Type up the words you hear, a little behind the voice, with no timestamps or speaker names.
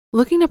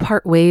Looking to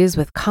part ways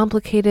with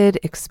complicated,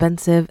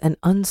 expensive, and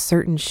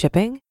uncertain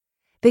shipping?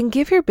 Then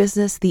give your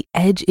business the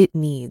edge it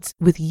needs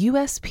with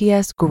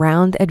USPS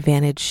Ground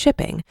Advantage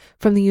shipping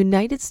from the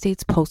United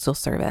States Postal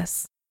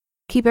Service.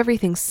 Keep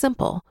everything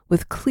simple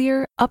with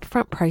clear,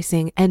 upfront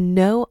pricing and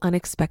no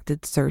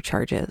unexpected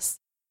surcharges.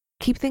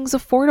 Keep things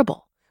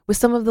affordable with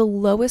some of the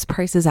lowest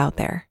prices out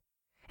there.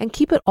 And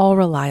keep it all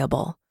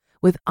reliable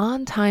with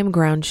on-time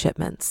ground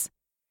shipments.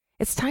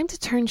 It's time to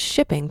turn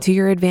shipping to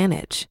your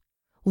advantage.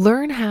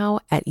 Learn how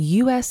at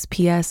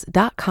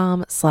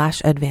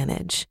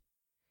USPS.com/advantage.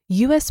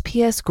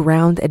 USPS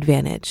Ground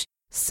Advantage.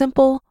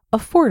 Simple,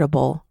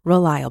 affordable,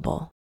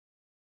 reliable.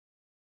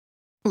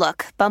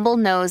 Look, Bumble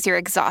knows you're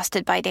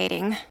exhausted by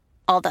dating.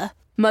 All the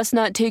must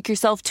not take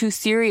yourself too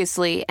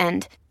seriously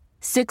and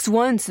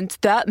 6'1" since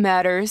that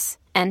matters.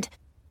 And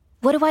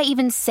what do I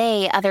even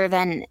say other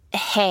than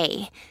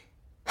hey?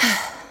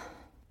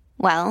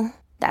 Well,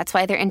 that's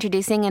why they're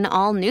introducing an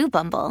all-new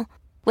Bumble.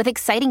 With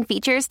exciting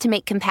features to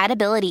make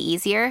compatibility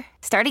easier,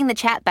 starting the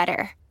chat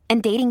better,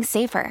 and dating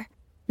safer.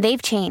 They've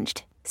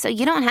changed, so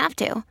you don't have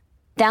to.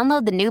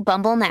 Download the new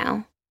Bumble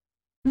now.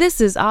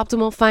 This is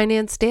Optimal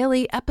Finance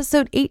Daily,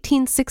 episode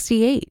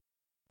 1868.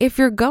 If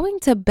you're going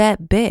to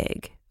bet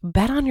big,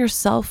 bet on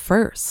yourself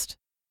first.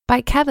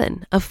 By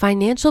Kevin of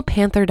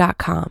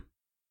FinancialPanther.com.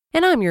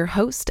 And I'm your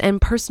host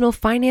and personal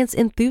finance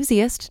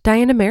enthusiast,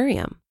 Diana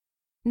Merriam.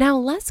 Now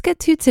let's get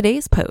to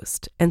today's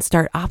post and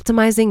start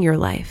optimizing your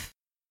life.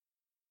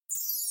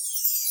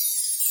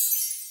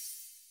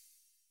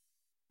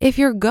 If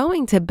you're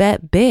going to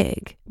bet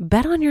big,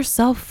 bet on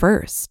yourself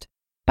first.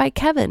 By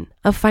Kevin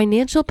of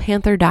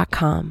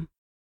FinancialPanther.com.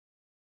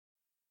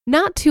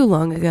 Not too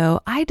long ago,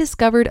 I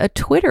discovered a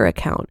Twitter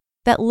account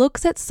that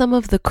looks at some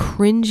of the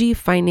cringy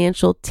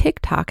financial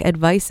TikTok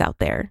advice out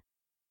there.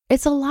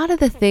 It's a lot of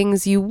the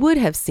things you would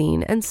have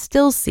seen and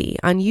still see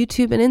on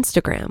YouTube and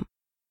Instagram.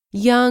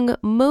 Young,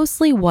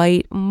 mostly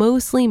white,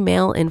 mostly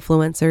male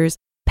influencers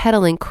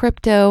peddling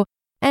crypto,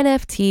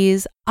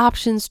 NFTs,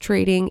 options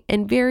trading,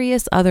 and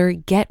various other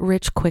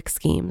get-rich-quick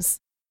schemes.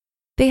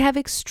 They have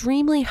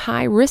extremely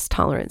high risk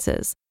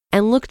tolerances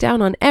and look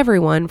down on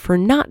everyone for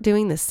not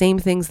doing the same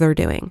things they're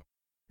doing.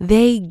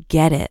 They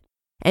get it.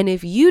 And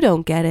if you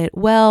don't get it,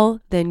 well,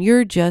 then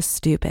you're just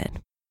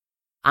stupid.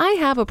 I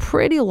have a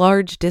pretty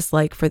large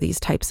dislike for these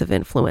types of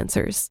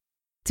influencers.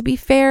 To be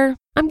fair,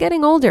 I'm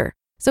getting older,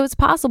 so it's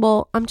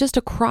possible I'm just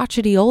a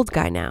crotchety old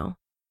guy now.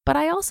 But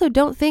I also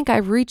don't think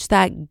I've reached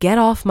that get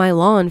off my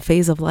lawn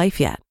phase of life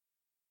yet.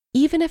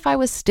 Even if I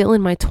was still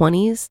in my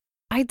 20s,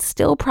 I'd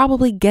still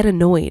probably get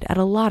annoyed at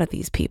a lot of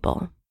these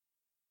people.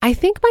 I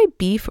think my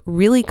beef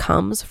really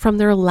comes from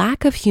their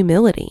lack of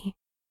humility.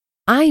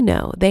 I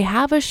know they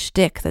have a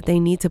shtick that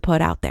they need to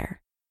put out there.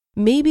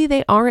 Maybe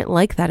they aren't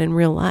like that in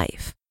real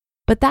life,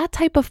 but that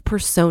type of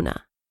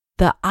persona,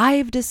 the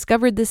I've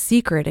discovered the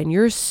secret and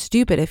you're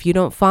stupid if you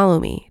don't follow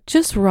me,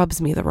 just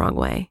rubs me the wrong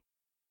way.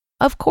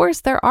 Of course,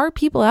 there are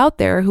people out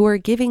there who are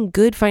giving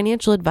good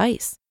financial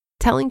advice,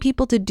 telling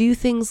people to do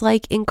things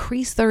like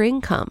increase their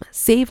income,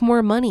 save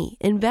more money,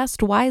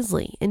 invest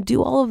wisely, and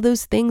do all of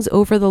those things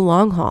over the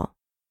long haul.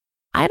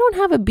 I don't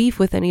have a beef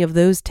with any of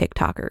those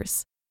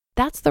TikTokers.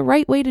 That's the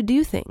right way to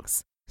do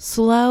things.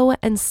 Slow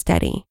and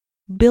steady,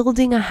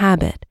 building a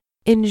habit,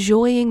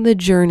 enjoying the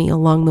journey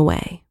along the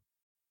way.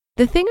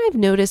 The thing I've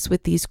noticed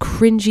with these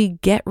cringy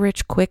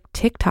get-rich-quick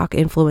TikTok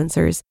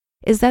influencers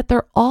is that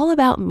they're all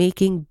about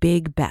making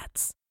big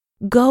bets.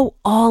 Go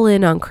all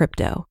in on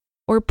crypto,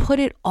 or put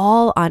it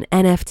all on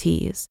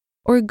NFTs,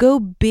 or go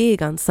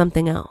big on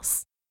something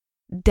else.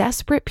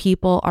 Desperate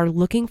people are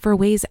looking for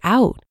ways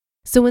out.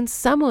 So when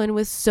someone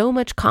with so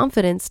much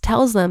confidence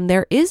tells them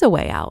there is a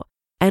way out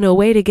and a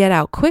way to get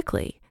out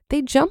quickly,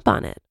 they jump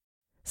on it.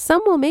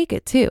 Some will make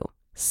it too,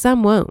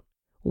 some won't.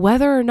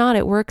 Whether or not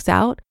it works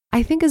out,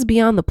 I think is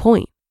beyond the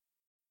point.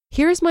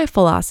 Here's my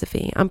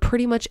philosophy on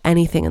pretty much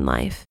anything in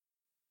life.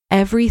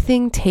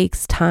 Everything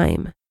takes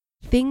time.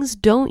 Things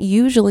don't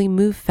usually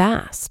move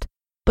fast.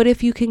 But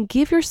if you can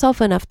give yourself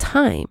enough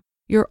time,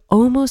 you're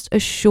almost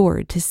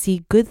assured to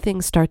see good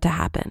things start to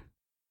happen.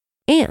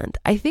 And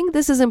I think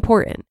this is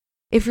important.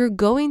 If you're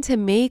going to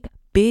make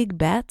big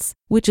bets,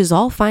 which is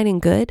all fine and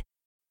good,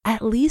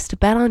 at least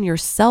bet on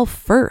yourself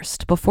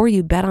first before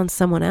you bet on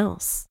someone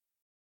else.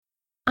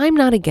 I'm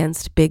not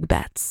against big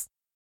bets.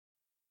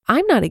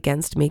 I'm not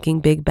against making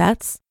big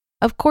bets.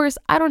 Of course,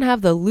 I don't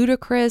have the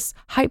ludicrous,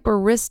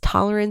 hyper-risk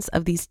tolerance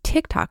of these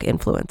TikTok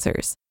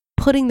influencers,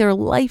 putting their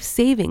life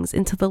savings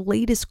into the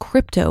latest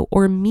crypto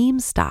or meme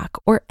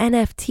stock or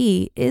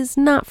NFT is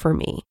not for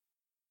me.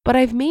 But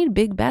I've made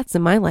big bets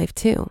in my life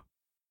too.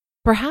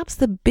 Perhaps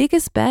the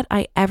biggest bet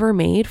I ever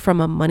made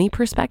from a money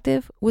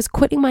perspective was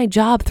quitting my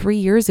job 3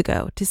 years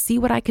ago to see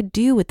what I could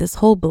do with this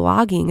whole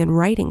blogging and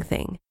writing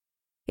thing.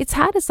 It's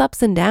had its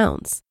ups and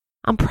downs.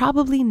 I'm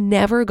probably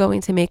never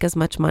going to make as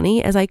much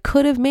money as I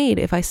could have made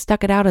if I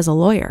stuck it out as a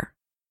lawyer.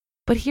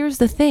 But here's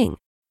the thing.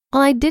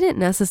 While I didn't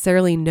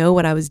necessarily know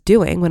what I was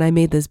doing when I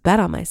made this bet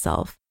on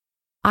myself,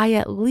 I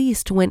at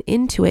least went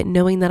into it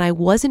knowing that I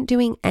wasn't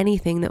doing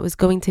anything that was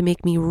going to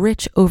make me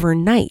rich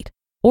overnight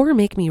or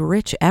make me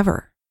rich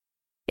ever.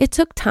 It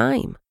took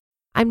time.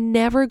 I'm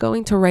never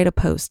going to write a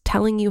post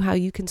telling you how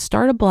you can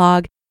start a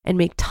blog and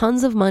make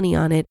tons of money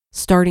on it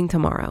starting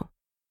tomorrow.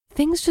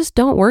 Things just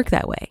don't work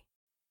that way.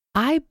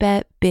 I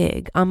bet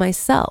big on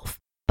myself,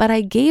 but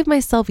I gave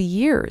myself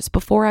years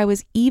before I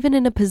was even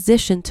in a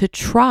position to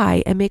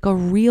try and make a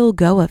real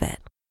go of it.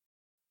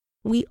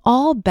 We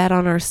all bet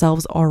on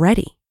ourselves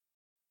already.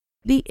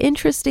 The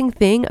interesting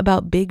thing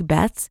about big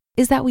bets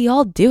is that we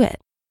all do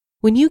it.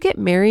 When you get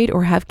married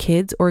or have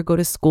kids or go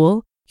to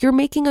school, you're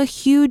making a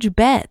huge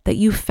bet that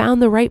you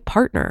found the right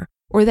partner,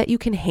 or that you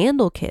can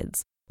handle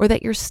kids, or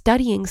that you're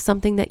studying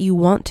something that you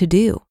want to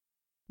do.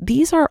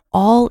 These are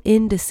all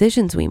in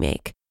decisions we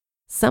make.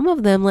 Some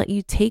of them let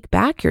you take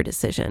back your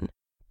decision,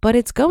 but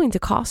it's going to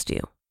cost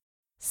you.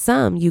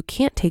 Some you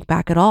can't take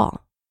back at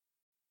all.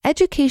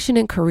 Education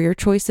and career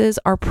choices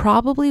are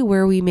probably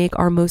where we make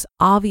our most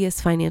obvious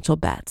financial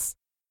bets.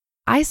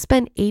 I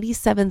spent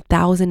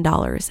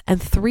 $87,000 and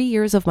 3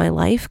 years of my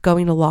life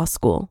going to law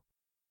school.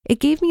 It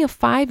gave me a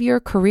 5-year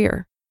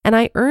career, and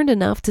I earned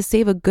enough to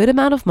save a good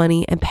amount of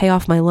money and pay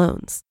off my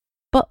loans.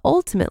 But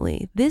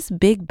ultimately, this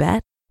big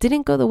bet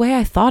didn't go the way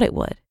I thought it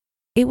would.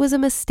 It was a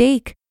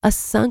mistake, a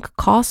sunk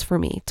cost for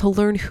me to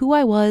learn who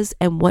I was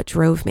and what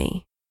drove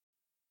me.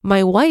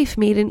 My wife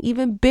made an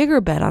even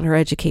bigger bet on her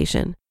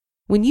education.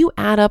 When you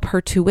add up her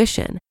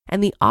tuition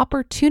and the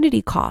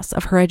opportunity costs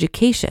of her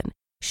education,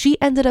 she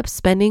ended up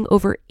spending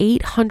over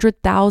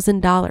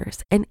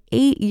 $800,000 and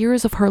 8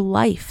 years of her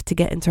life to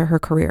get into her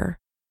career.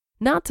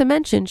 Not to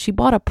mention, she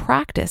bought a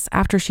practice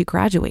after she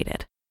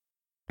graduated.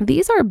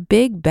 These are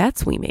big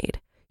bets we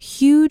made,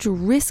 huge,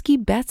 risky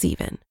bets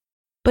even.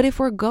 But if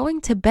we're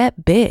going to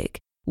bet big,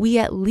 we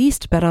at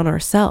least bet on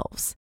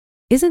ourselves.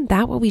 Isn't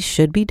that what we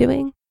should be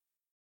doing?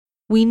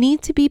 We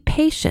need to be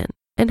patient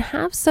and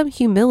have some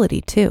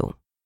humility too.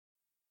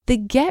 The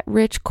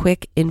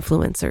get-rich-quick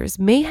influencers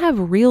may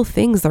have real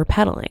things they're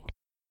peddling.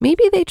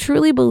 Maybe they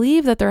truly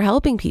believe that they're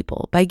helping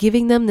people by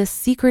giving them this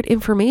secret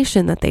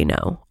information that they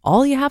know.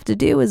 All you have to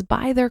do is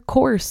buy their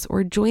course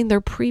or join their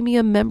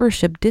premium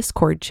membership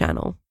Discord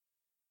channel.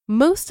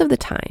 Most of the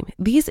time,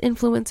 these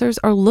influencers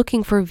are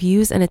looking for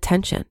views and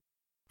attention.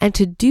 And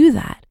to do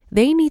that,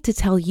 they need to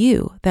tell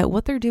you that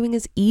what they're doing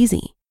is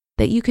easy,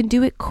 that you can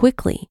do it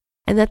quickly,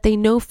 and that they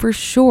know for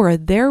sure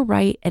they're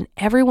right and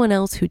everyone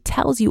else who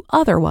tells you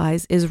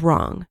otherwise is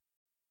wrong.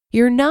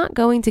 You're not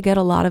going to get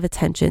a lot of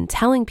attention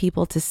telling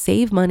people to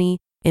save money,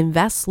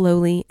 invest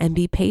slowly, and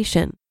be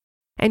patient.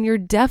 And you're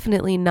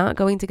definitely not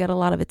going to get a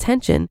lot of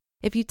attention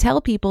if you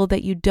tell people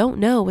that you don't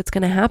know what's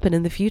going to happen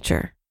in the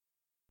future.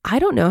 I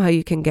don't know how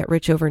you can get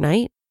rich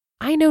overnight.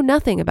 I know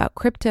nothing about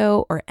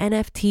crypto or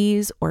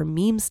NFTs or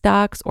meme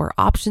stocks or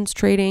options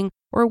trading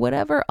or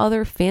whatever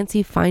other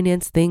fancy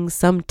finance things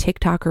some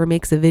TikToker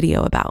makes a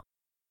video about.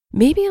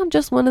 Maybe I'm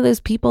just one of those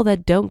people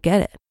that don't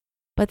get it.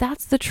 But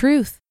that's the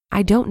truth.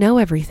 I don't know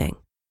everything.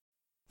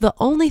 The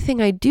only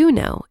thing I do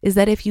know is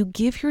that if you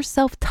give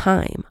yourself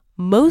time,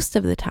 most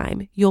of the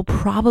time, you'll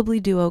probably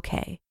do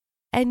okay.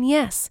 And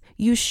yes,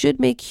 you should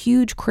make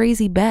huge,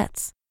 crazy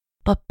bets,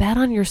 but bet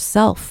on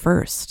yourself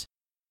first.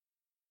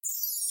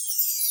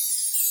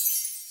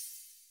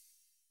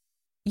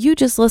 You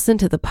just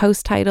listened to the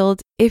post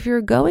titled, "If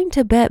You're Going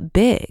to Bet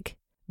Big,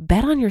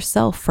 Bet on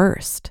Yourself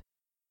First,"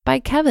 by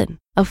Kevin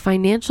of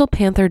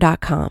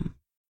FinancialPanther.com.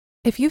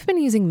 If you've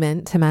been using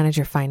Mint to manage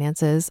your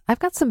finances, I've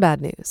got some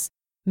bad news.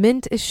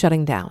 Mint is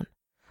shutting down.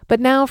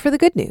 But now for the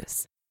good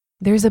news.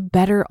 There's a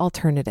better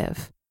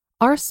alternative.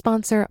 Our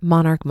sponsor,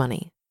 Monarch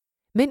Money.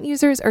 Mint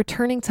users are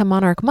turning to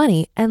Monarch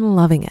Money and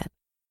loving it.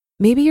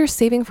 Maybe you're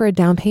saving for a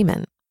down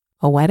payment,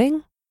 a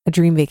wedding, a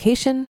dream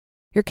vacation,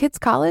 your kids'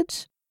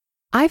 college.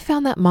 I've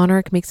found that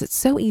Monarch makes it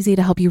so easy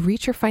to help you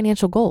reach your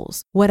financial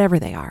goals, whatever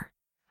they are.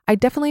 I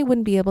definitely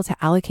wouldn't be able to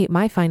allocate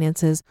my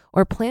finances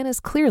or plan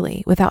as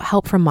clearly without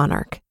help from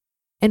Monarch.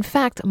 In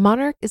fact,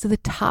 Monarch is the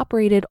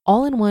top-rated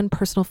all-in-one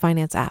personal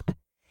finance app.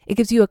 It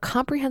gives you a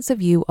comprehensive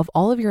view of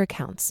all of your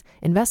accounts,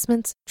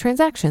 investments,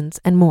 transactions,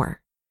 and more.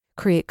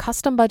 Create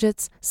custom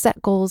budgets,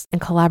 set goals, and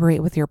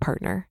collaborate with your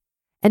partner.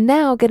 And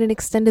now get an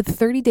extended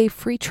 30-day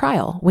free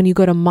trial when you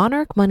go to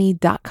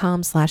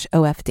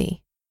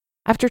monarchmoney.com/OFD.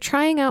 After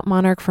trying out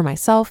Monarch for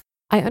myself,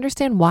 I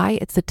understand why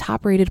it's the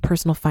top-rated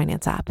personal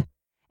finance app.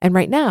 And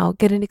right now,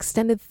 get an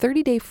extended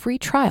 30-day free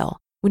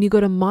trial when you go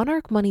to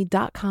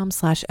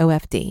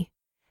monarchmoney.com/OFD.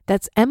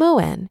 That's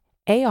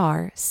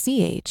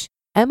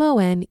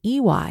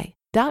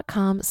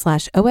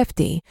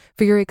monarchmoney.com/OFD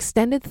for your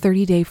extended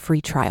 30-day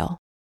free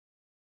trial.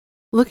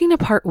 Looking to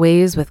part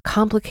ways with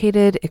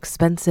complicated,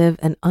 expensive,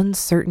 and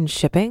uncertain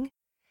shipping?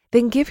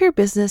 Then give your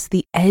business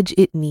the edge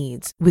it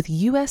needs with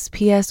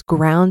USPS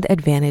Ground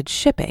Advantage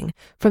shipping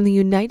from the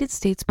United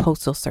States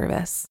Postal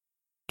Service.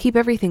 Keep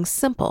everything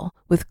simple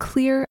with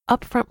clear,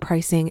 upfront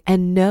pricing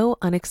and no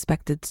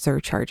unexpected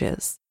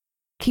surcharges.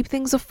 Keep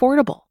things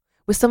affordable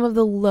with some of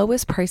the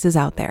lowest prices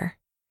out there.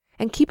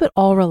 And keep it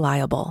all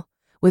reliable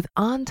with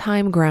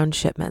on-time ground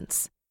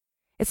shipments.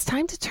 It's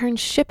time to turn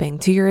shipping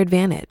to your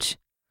advantage.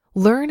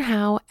 Learn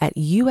how at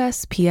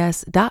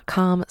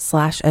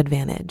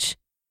USPS.com/advantage.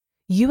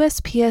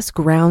 USPS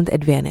Ground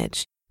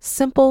Advantage.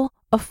 Simple,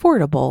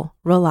 affordable,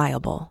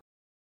 reliable.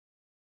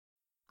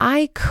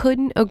 I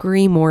couldn't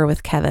agree more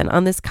with Kevin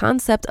on this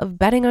concept of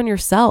betting on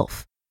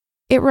yourself.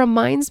 It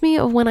reminds me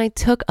of when I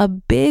took a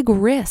big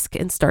risk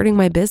in starting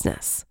my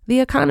business, the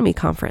Economy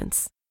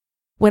Conference.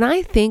 When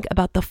I think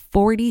about the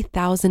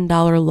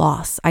 $40,000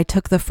 loss I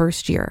took the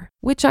first year,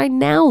 which I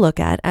now look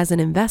at as an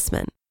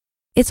investment,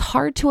 it's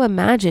hard to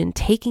imagine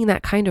taking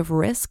that kind of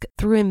risk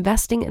through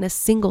investing in a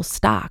single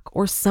stock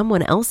or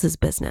someone else's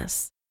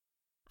business.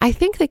 I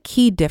think the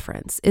key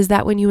difference is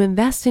that when you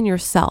invest in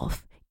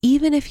yourself,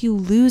 even if you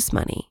lose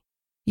money,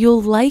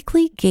 you'll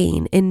likely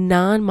gain in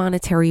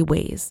non-monetary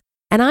ways.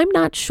 And I'm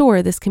not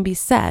sure this can be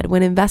said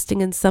when investing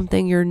in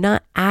something you're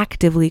not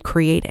actively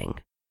creating.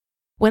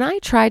 When I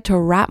tried to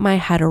wrap my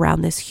head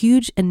around this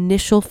huge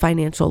initial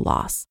financial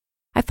loss,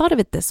 I thought of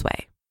it this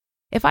way.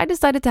 If I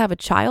decided to have a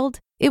child,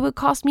 it would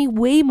cost me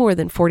way more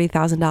than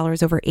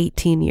 $40,000 over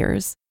 18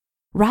 years.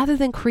 Rather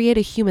than create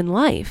a human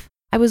life,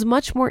 I was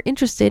much more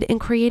interested in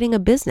creating a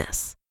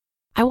business.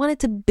 I wanted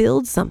to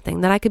build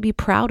something that I could be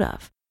proud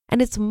of,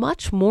 and it's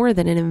much more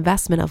than an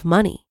investment of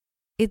money.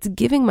 It's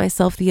giving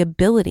myself the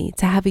ability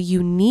to have a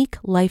unique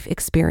life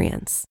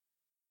experience.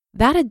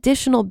 That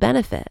additional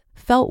benefit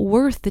felt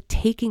worth the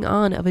taking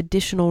on of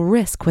additional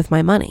risk with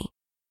my money.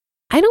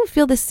 I don't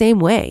feel the same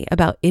way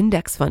about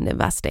index fund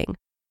investing.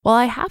 While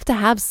I have to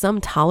have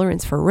some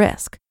tolerance for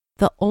risk,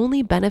 the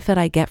only benefit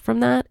I get from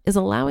that is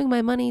allowing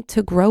my money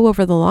to grow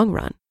over the long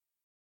run.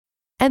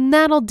 And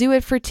that'll do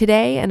it for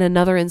today and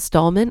another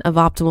installment of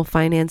Optimal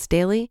Finance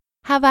Daily.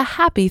 Have a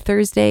happy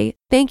Thursday.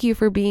 Thank you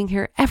for being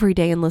here every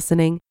day and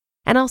listening.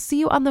 And I'll see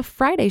you on the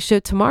Friday show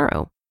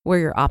tomorrow, where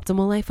your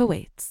optimal life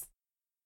awaits.